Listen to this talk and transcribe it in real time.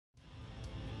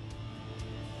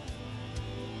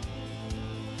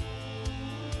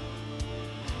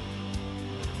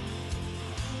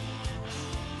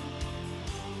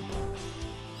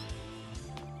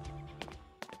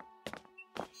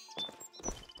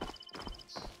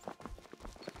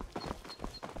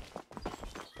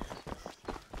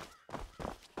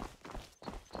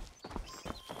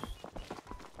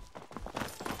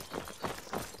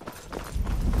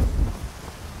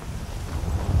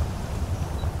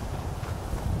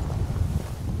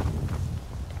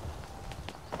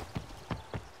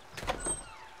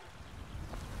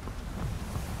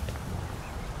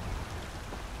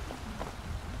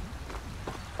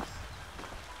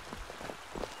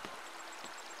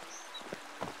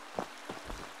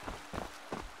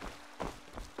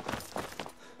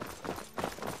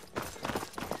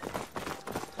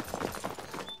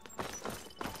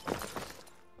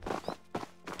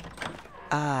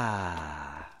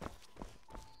Ah.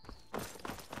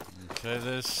 Okay,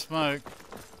 there's smoke.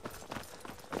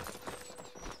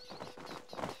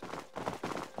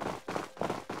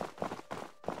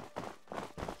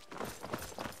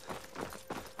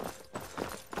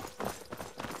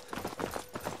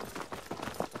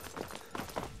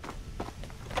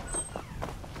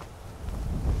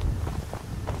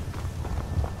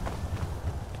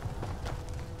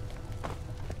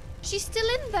 She's still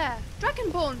in there!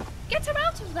 Dragonborn! Get her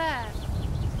out of there!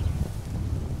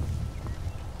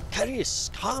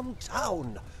 Caris, calm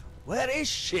down. Where is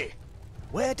she?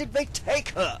 Where did they take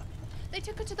her? They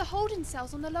took her to the holding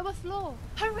cells on the lower floor.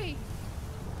 Hurry!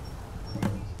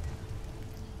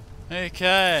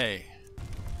 Okay.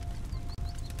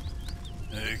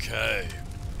 Okay.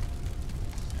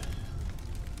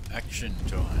 Action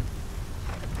time.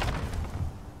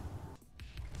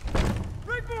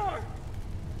 Rigmor!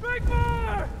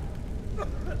 Rigmor!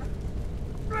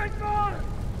 Rigmor!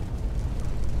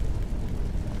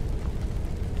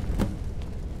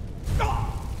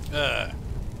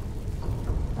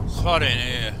 It's hot in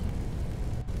here.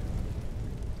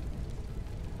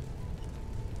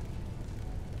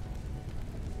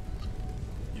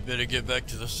 You better get back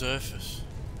to the surface.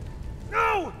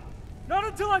 No! Not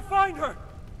until I find her!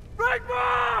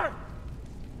 Rigmor!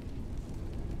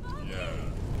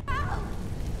 Yeah.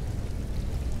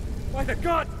 By the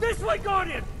gods! This way,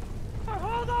 Guardian!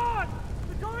 Hold on!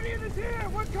 The Guardian is here!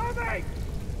 We're coming!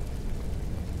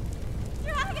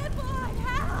 Dragonborn,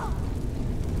 help!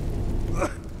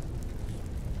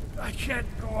 I can't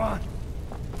go on.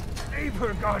 Save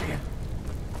her, Guardian.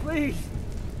 Please.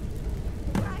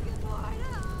 Dragonborn,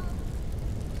 help!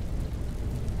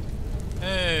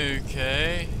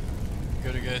 Okay.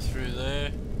 Gotta go through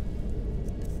there.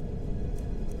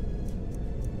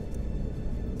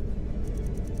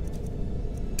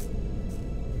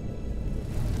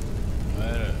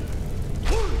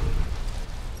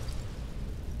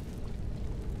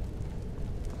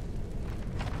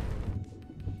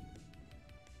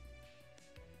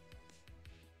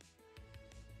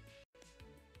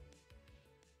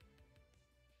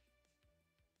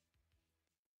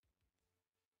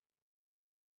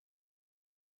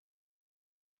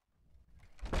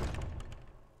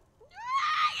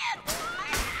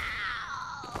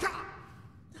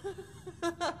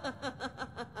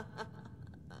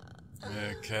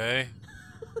 Okay.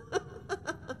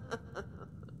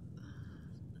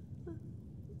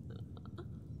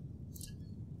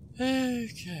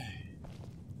 Okay.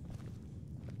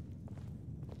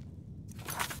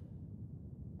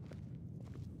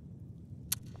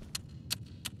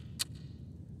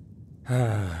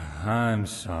 I'm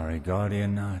sorry,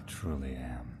 Guardian. I truly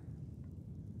am.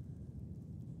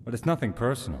 But it's nothing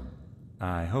personal.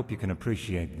 I hope you can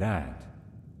appreciate that.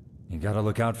 You gotta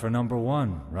look out for number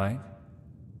one, right?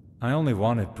 I only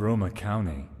wanted Bruma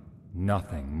County,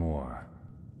 nothing more.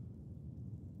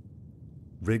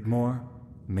 Rigmor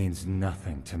means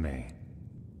nothing to me.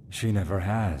 She never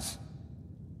has.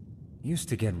 Used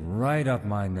to get right up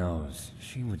my nose.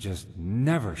 She would just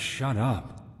never shut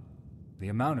up. The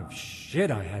amount of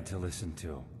shit I had to listen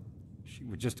to. She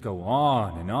would just go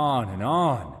on and on and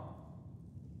on.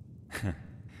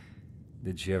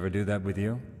 Did she ever do that with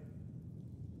you?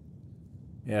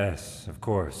 Yes, of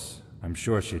course. I'm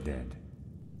sure she did.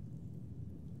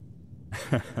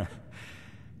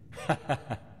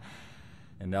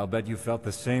 And I'll bet you felt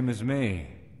the same as me.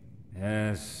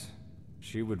 Yes,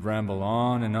 she would ramble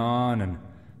on, and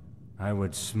I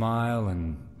would smile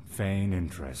and feign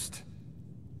interest.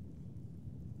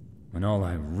 When all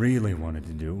I really wanted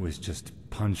to do was just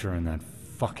punch her in that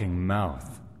fucking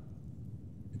mouth.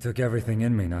 It took everything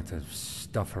in me not to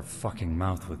stuff her fucking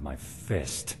mouth with my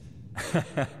fist.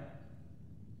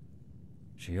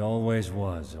 She always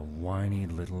was a whiny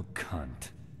little cunt.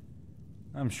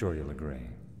 I'm sure you'll agree.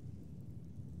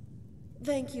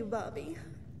 Thank you, Bobby.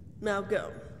 Now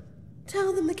go.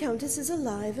 Tell them the Countess is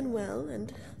alive and well,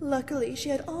 and luckily she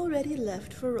had already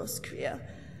left for Roskria.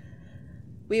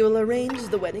 We will arrange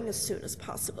the wedding as soon as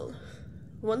possible.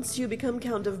 Once you become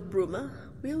Count of Bruma,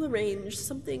 we'll arrange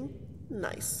something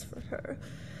nice for her.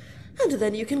 And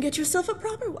then you can get yourself a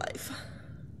proper wife.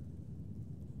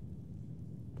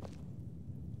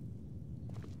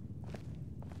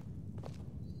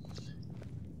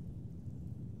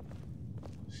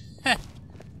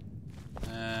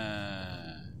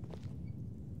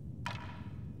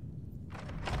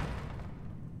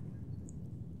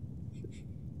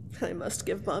 I must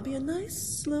give Bobby a nice,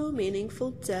 slow, meaningful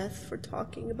death for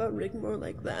talking about Rigmor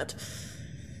like that.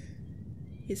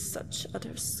 He's such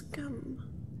utter scum.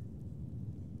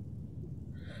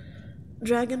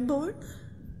 Dragonborn,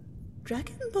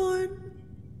 Dragonborn.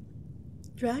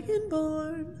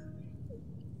 Dragonborn.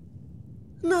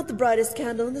 Not the brightest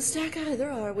candle in the stack either,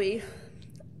 are we?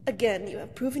 Again, you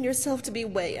have proven yourself to be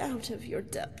way out of your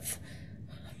depth.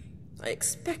 I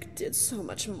expected so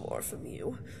much more from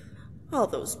you. All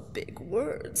those big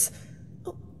words.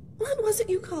 Oh, what was it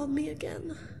you called me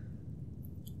again?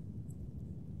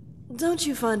 Don't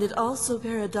you find it also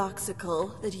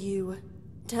paradoxical that you,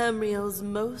 Tamriel's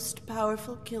most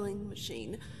powerful killing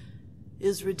machine,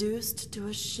 is reduced to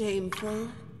a shameful,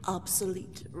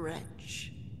 obsolete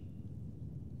wretch?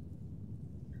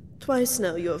 Twice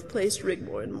now you have placed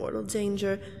Rigmor in mortal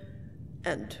danger,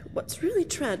 and what's really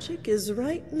tragic is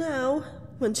right now,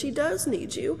 when she does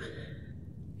need you,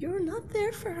 you're not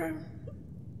there for her.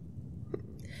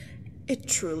 It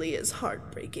truly is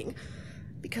heartbreaking,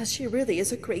 because she really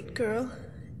is a great girl,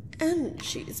 and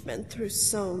she's been through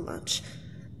so much.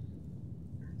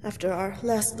 After our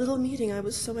last little meeting, I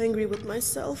was so angry with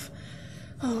myself.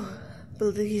 Oh,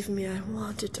 believe me, I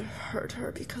wanted to hurt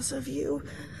her because of you.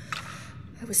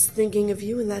 I was thinking of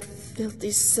you in that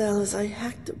filthy cell as I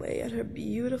hacked away at her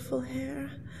beautiful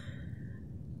hair.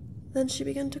 Then she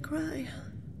began to cry.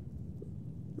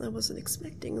 I wasn't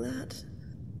expecting that.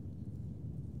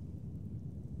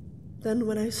 Then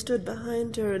when I stood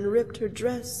behind her and ripped her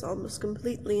dress almost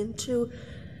completely in two,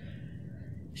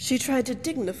 she tried to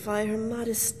dignify her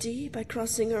modesty by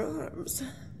crossing her arms.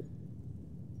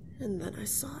 And then I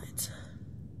saw it.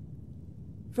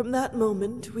 From that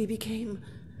moment, we became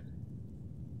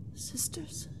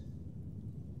sisters.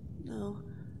 No,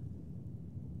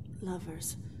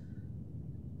 lovers.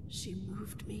 She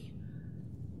moved me.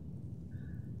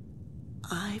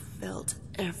 I felt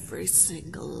every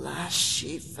single lash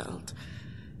she felt,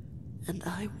 and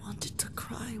I wanted to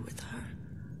cry with her.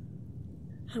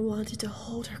 I wanted to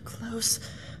hold her close,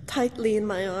 tightly in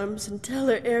my arms, and tell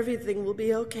her everything will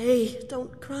be okay.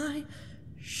 Don't cry.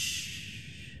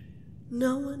 Shh.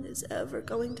 No one is ever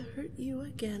going to hurt you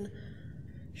again.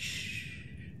 Shh.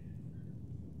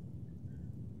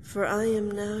 For I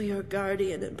am now your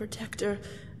guardian and protector,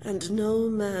 and no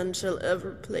man shall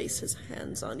ever place his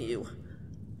hands on you.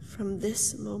 From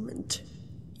this moment,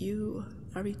 you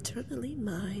are eternally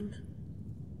mine.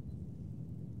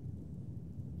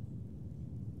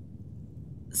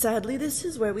 Sadly, this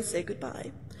is where we say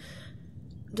goodbye.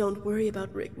 Don't worry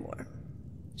about Rigmor.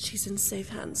 She's in safe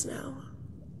hands now.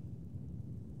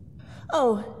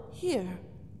 Oh, here.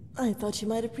 I thought you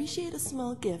might appreciate a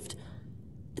small gift.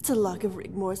 It's a lock of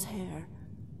Rigmor's hair.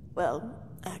 Well,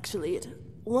 actually, it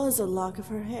was a lock of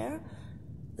her hair.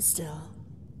 Still,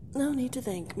 no need to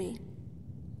thank me.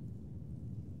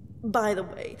 By the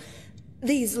way,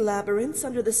 these labyrinths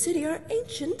under the city are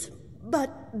ancient,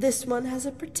 but this one has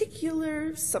a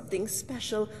particular something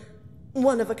special.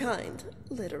 One of a kind,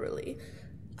 literally.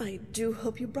 I do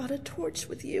hope you brought a torch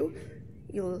with you.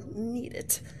 You'll need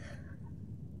it.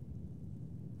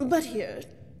 But here,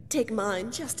 take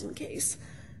mine just in case.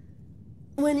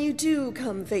 When you do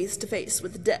come face to face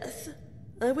with death,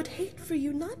 I would hate for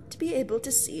you not to be able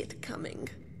to see it coming.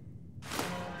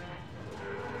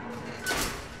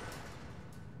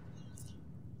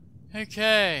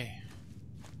 Okay.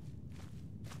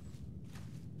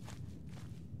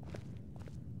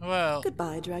 Well,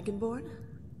 Goodbye, Dragonborn.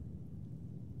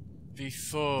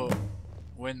 before,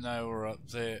 when they were up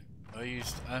there, I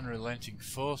used unrelenting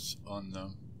force on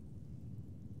them.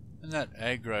 And that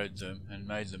aggroed them and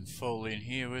made them fall in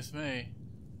here with me.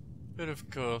 But of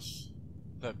course,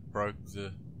 that broke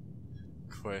the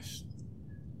quest.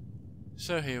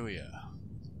 So here we are.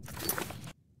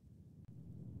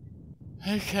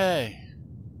 Okay.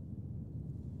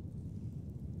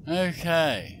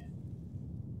 Okay.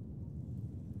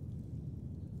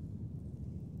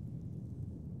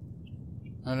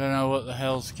 I don't know what the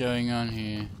hell's going on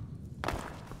here.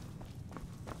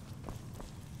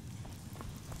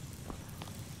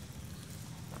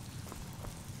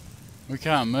 We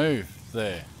can't move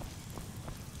there.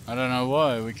 I don't know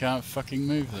why we can't fucking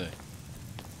move there.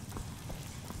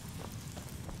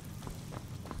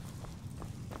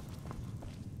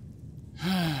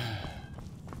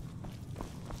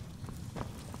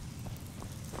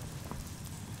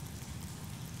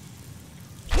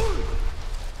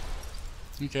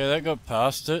 Okay, that got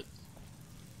past it.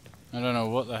 I don't know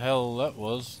what the hell that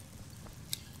was.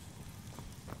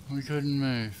 We couldn't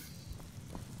move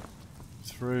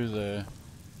through there.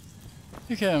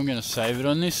 Okay, I'm gonna save it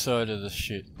on this side of the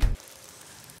shit.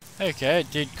 Okay,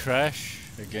 it did crash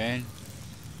again.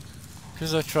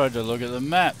 Because I tried to look at the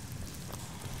map.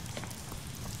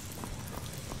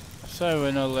 So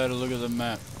we're not allowed to look at the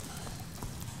map.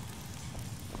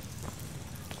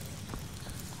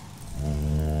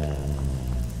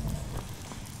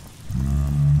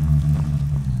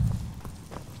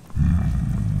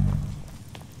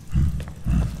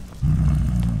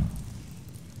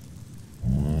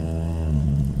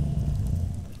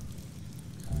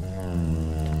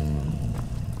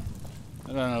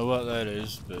 what that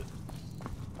is, but...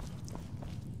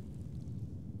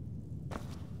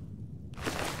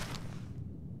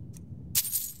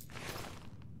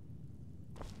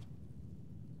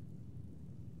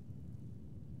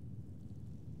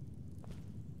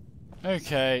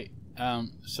 Okay,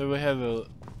 so we have a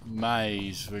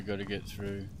maze we've got to get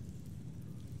through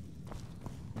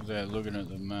without looking at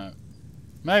the map.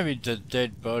 Maybe the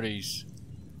dead bodies.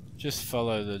 Just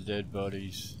follow the dead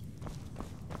bodies.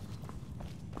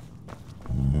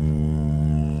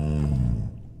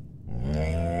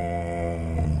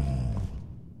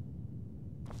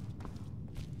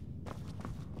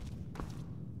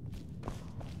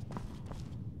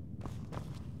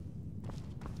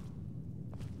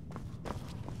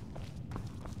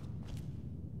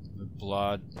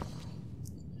 Blood.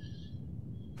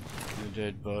 The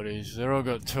dead bodies. They're all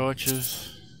got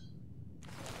torches.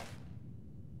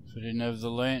 If I didn't have the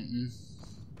lantern,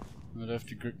 I'd have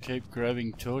to keep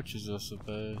grabbing torches, I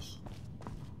suppose.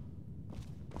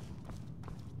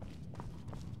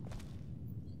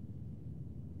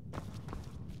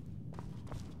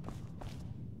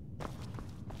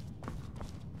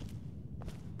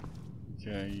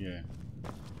 Okay, yeah.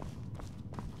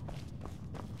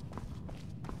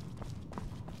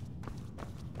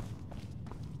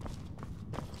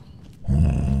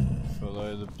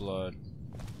 Follow the blood.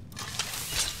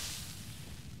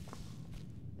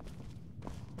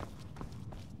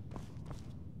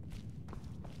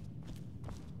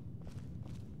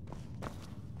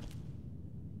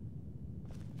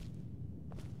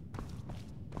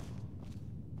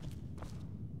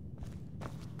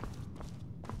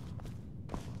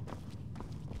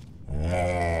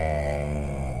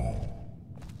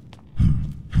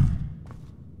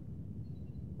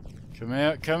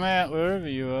 Come out, wherever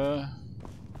you are.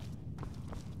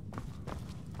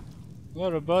 A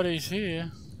lot of bodies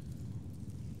here.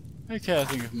 Okay, I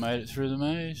think I've made it through the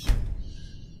maze.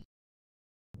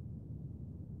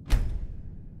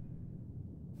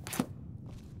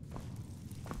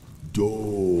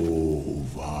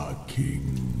 Dova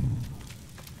King,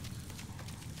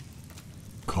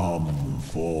 come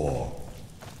forth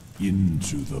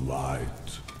into the light.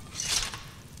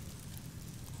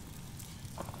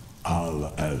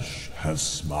 Al-Esh has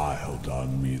smiled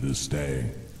on me this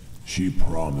day. She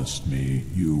promised me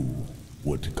you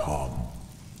would come.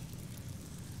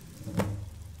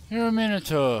 You're a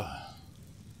Minotaur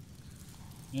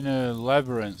in a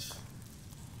labyrinth.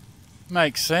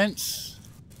 Makes sense.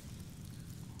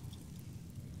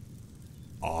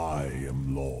 I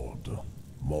am Lord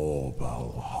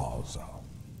Morbelhaza.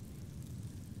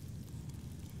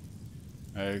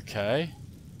 Okay.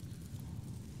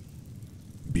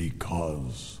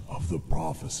 Because of the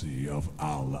prophecy of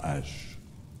Al-Esh,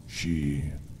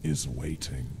 she is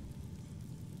waiting.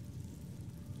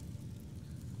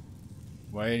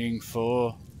 Waiting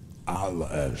for?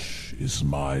 Al-Esh is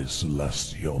my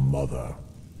celestial mother.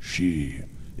 She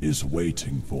is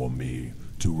waiting for me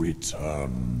to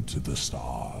return to the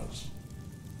stars.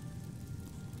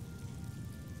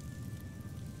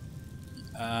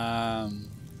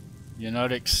 You're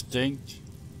not extinct?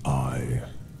 I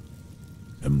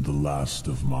am the last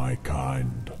of my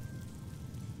kind.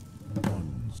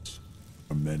 Ones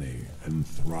are many and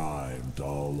thrived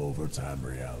all over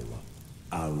Tamriel.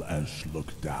 Al-Esh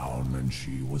looked down and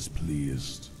she was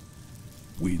pleased.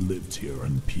 We lived here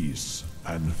in peace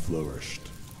and flourished.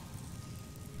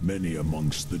 Many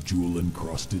amongst the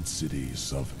jewel-encrusted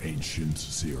cities of ancient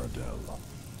Cyrodiil.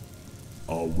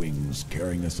 Our wings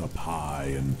carrying us up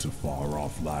high into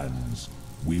far-off lands,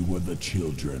 we were the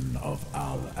children of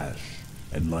Al-Esh,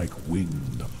 and like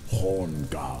winged horn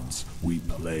gods, we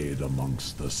played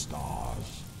amongst the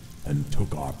stars, and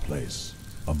took our place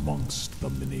amongst the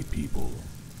many people.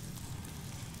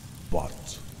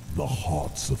 But the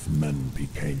hearts of men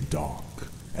became dark,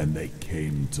 and they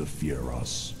came to fear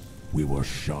us. We were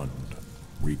shunned,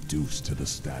 reduced to the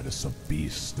status of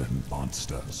beasts and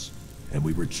monsters, and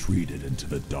we retreated into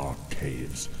the dark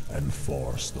caves and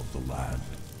forests of the land.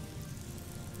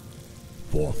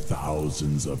 For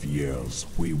thousands of years,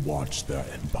 we watched their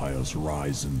empires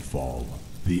rise and fall,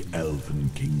 the elven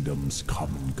kingdoms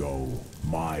come and go,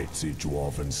 mighty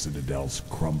dwarven citadels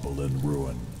crumble and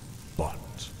ruin.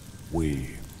 But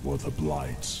we were the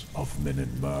blight of Min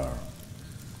and Mer.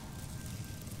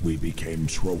 We became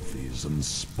trophies and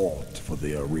sport for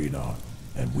the arena,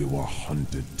 and we were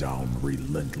hunted down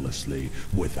relentlessly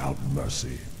without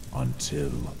mercy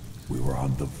until we were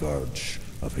on the verge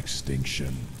of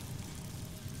extinction.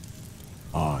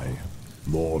 I,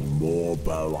 Lord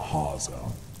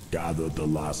Morbelhaza, gathered the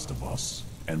last of us,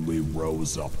 and we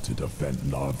rose up to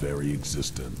defend our very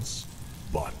existence.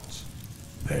 But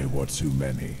They were too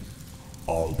many.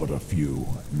 All but a few,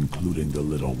 including the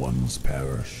little ones,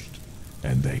 perished,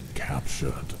 and they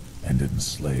captured and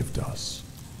enslaved us.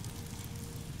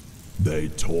 They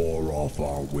tore off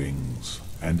our wings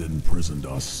and imprisoned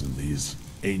us in these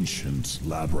ancient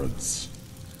labyrinths.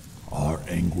 Our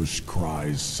anguished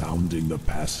cries sounding the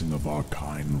passing of our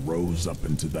kind rose up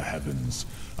into the heavens.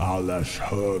 Alesh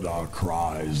heard our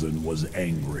cries and was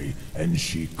angry, and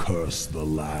she cursed the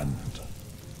land.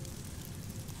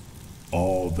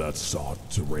 All that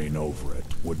sought to reign over it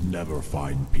would never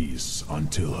find peace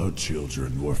until her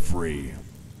children were free.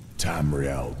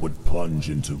 Tamriel would plunge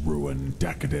into ruin,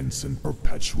 decadence, and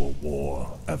perpetual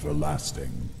war,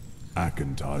 everlasting.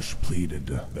 Akantosh pleaded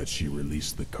that she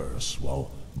release the curse,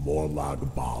 while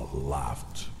Morlagbal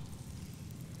laughed.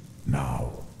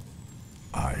 Now,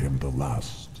 I am the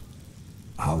last.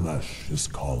 Alesh is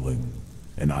calling,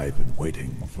 and I have been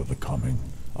waiting for the coming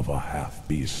of a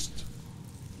half-beast.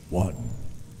 One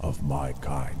of my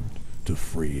kind, to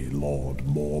free Lord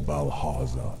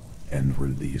Morbalhaza and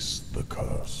release the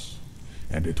curse.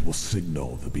 And it will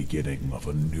signal the beginning of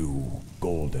a new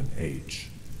golden age,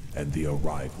 and the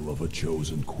arrival of a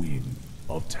chosen queen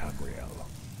of Tamriel.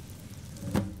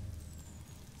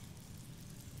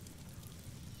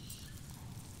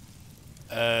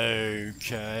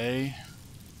 Okay.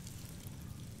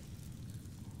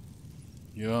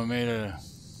 You want me to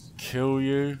kill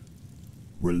you?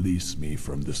 Release me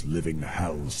from this living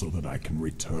hell so that I can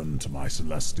return to my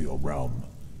celestial realm,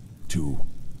 to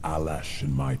Alesh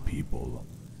and my people.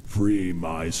 Free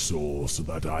my soul so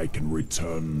that I can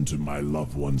return to my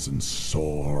loved ones and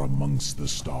soar amongst the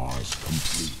stars,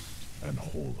 complete and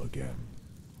whole again.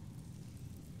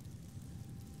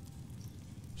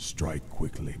 Strike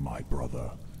quickly, my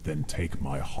brother, then take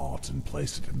my heart and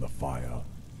place it in the fire,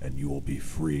 and you will be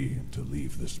free to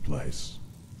leave this place.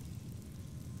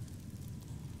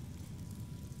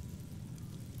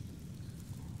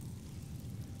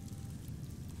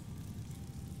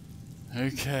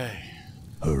 Okay.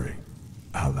 Hurry.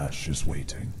 Alesh is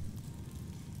waiting.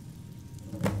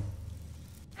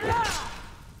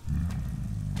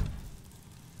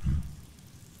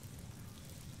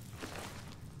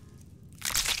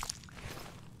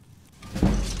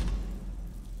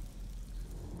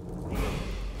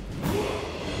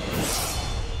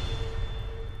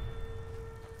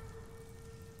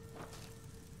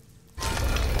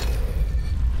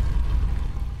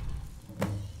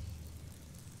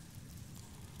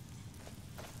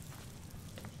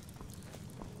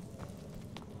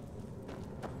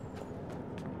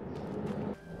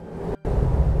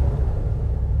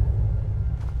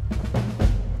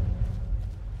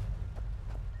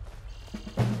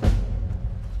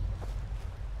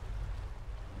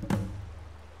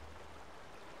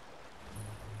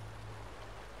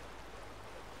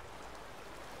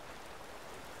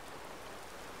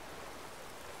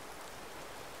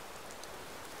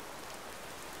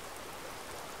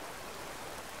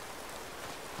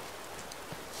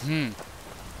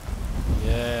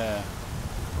 Yeah.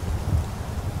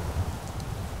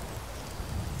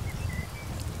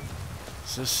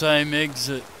 It's the same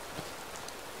exit.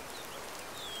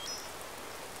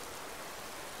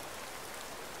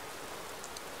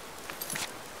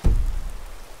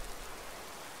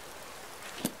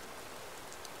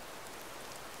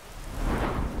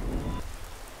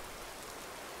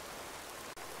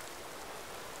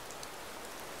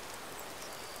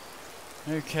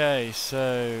 Okay,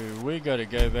 so we gotta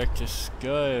go back to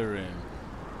Skyrim.